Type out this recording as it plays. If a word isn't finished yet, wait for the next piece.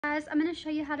Guys, I'm going to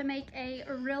show you how to make a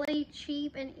really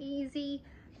cheap and easy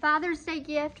Father's Day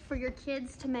gift for your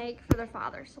kids to make for their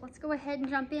father. So let's go ahead and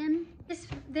jump in.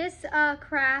 This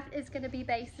craft is going to be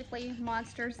basically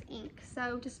Monsters Inc.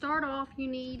 So to start off, you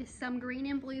need some green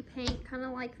and blue paint, kind of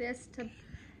like this, to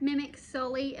mimic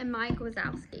Sully and Mike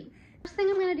Wazowski. First thing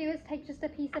I'm going to do is take just a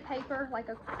piece of paper, like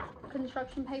a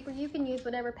construction paper. You can use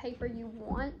whatever paper you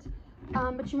want,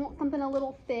 but you want something a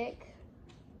little thick.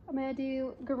 I'm going to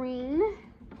do green.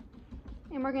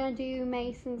 And we're gonna do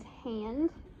Mason's hand.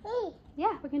 Hey.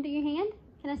 Yeah, we can do your hand.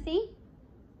 Can I see?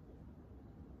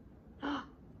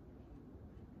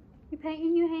 You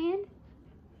painting your hand?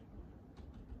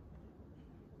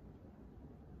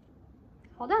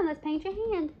 Hold on, let's paint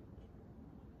your hand.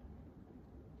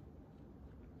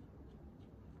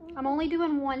 I'm only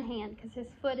doing one hand because his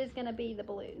foot is gonna be the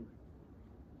blue.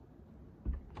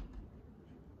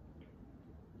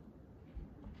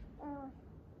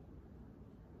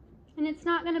 And it's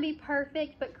not going to be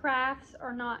perfect, but crafts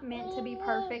are not meant to be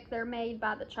perfect. They're made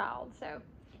by the child, so.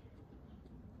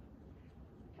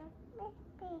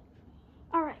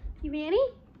 All right, you ready?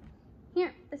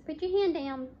 Here, let's put your hand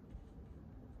down.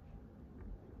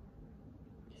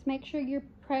 Just make sure you're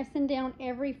pressing down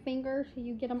every finger so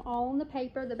you get them all on the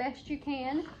paper the best you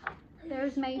can.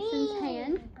 There's Mason's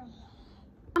hand.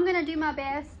 I'm going to do my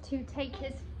best to take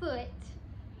his foot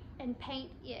and paint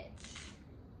it.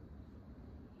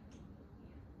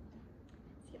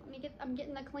 I'm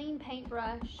getting a clean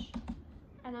paintbrush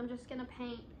and I'm just gonna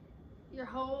paint your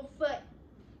whole foot.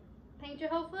 Paint your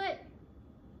whole foot.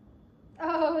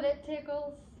 Oh, that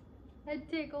tickles. That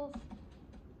tickles.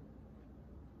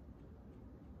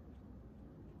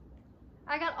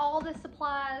 I got all the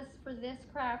supplies for this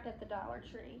craft at the Dollar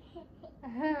Tree.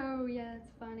 Oh yeah,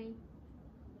 it's funny.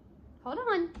 Hold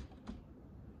on.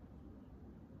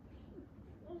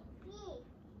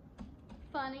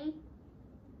 Funny.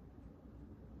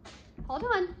 Hold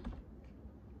on.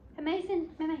 Hey, Mason,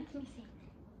 Mama, let me see.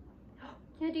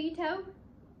 Can I do your toe?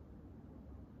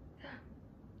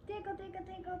 Tickle, tickle,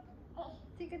 tickle.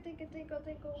 Tickle, tickle, tickle,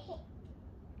 tickle.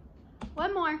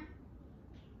 One more.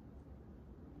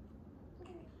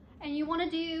 And you want to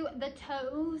do the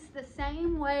toes the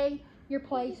same way you're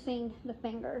placing the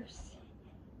fingers.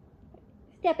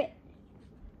 Step it.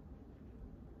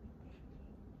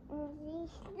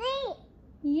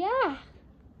 Yeah.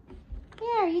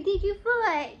 There, you did your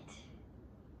foot.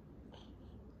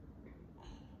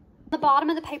 The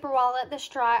bottom of the paper, while I let this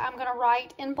dry, I'm gonna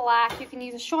write in black. You can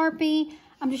use a Sharpie.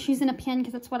 I'm just using a pen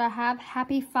because that's what I have.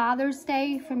 Happy Father's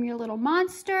Day from your little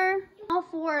monster. Now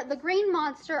for the green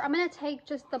monster, I'm gonna take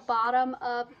just the bottom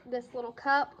of this little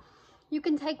cup. You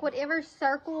can take whatever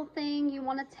circle thing you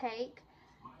wanna take,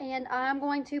 and I'm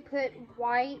going to put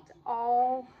white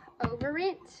all over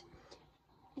it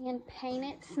and paint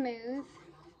it smooth.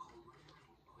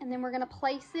 And then we're going to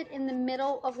place it in the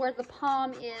middle of where the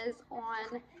palm is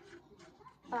on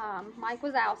Mike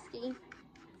Wazowski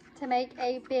to make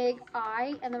a big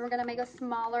eye. And then we're going to make a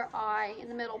smaller eye in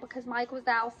the middle because Mike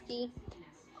Wazowski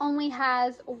only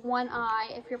has one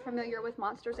eye, if you're familiar with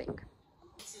Monsters Inc.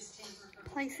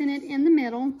 Placing it in the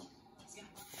middle.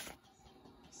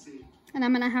 And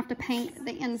I'm going to have to paint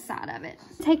the inside of it.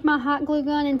 Take my hot glue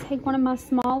gun and take one of my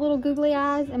small little googly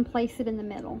eyes and place it in the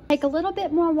middle. Take a little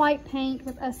bit more white paint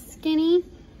with a skinny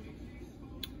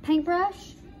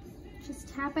paintbrush. Just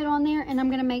tap it on there, and I'm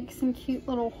going to make some cute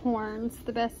little horns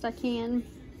the best I can.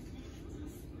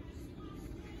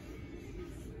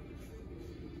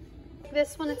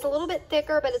 This one, it's a little bit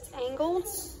thicker, but it's angled.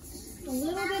 A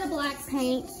little bit of black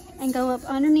paint and go up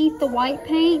underneath the white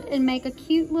paint and make a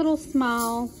cute little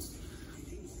smile.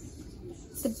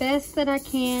 The best that I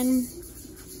can.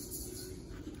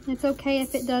 It's okay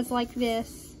if it does like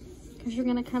this, because you're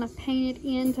going to kind of paint it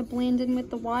in to blend in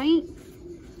with the white.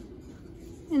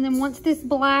 And then once this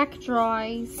black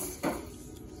dries,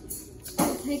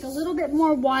 I'll take a little bit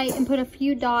more white and put a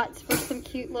few dots for some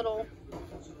cute little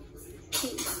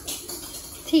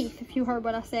teeth, if you heard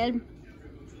what I said.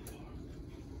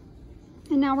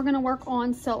 And now we're going to work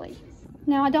on Sully.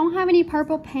 Now I don't have any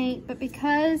purple paint, but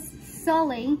because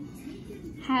Sully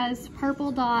has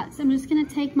purple dots, I'm just going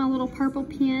to take my little purple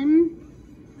pen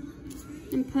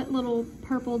and put little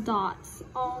purple dots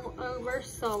all over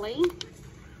Sully.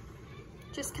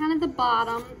 Just kind of the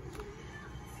bottom.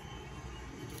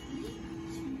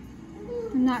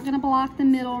 I'm not going to block the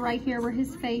middle right here where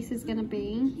his face is going to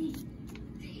be.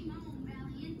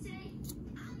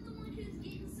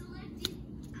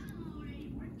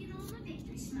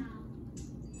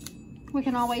 We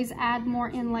can always add more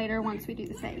in later once we do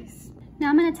the face. Now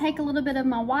I'm going to take a little bit of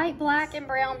my white, black, and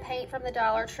brown paint from the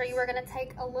Dollar Tree. We're going to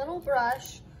take a little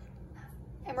brush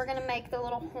And we're gonna make the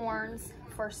little horns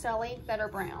for Sully that are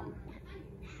brown.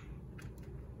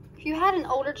 If you had an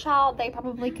older child, they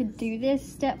probably could do this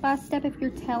step by step if you're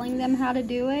telling them how to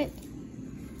do it.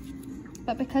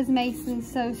 But because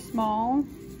Mason's so small,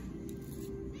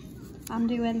 I'm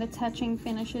doing the touching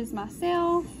finishes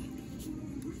myself.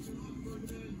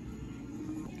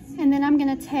 And then I'm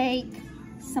gonna take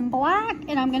some black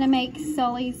and I'm gonna make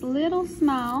Sully's little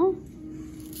smile.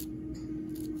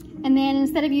 And then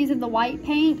instead of using the white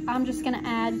paint, I'm just gonna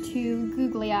add 2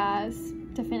 googly eyes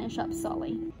to finish up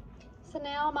Sully. So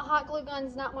now my hot glue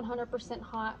gun's not 100%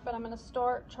 hot, but I'm gonna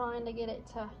start trying to get it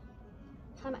to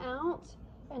come out.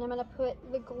 And I'm gonna put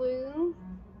the glue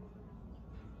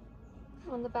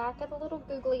on the back of the little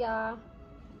googly eye.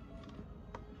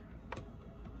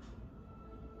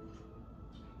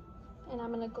 And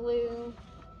I'm gonna glue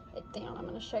it down. I'm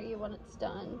gonna show you when it's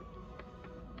done.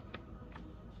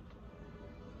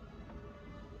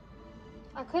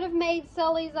 I could have made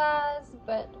Sully's eyes,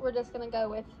 but we're just gonna go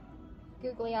with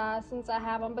googly eyes since I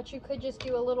have them. But you could just do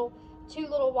 2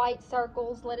 little white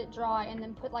circles, let it dry, and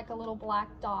then put like a little black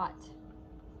dot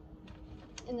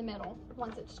in the middle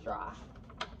once it's dry.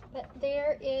 But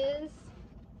there is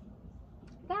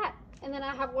that. And then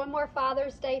I have one more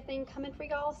Father's Day thing coming for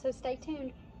y'all, so stay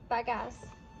tuned. Bye guys.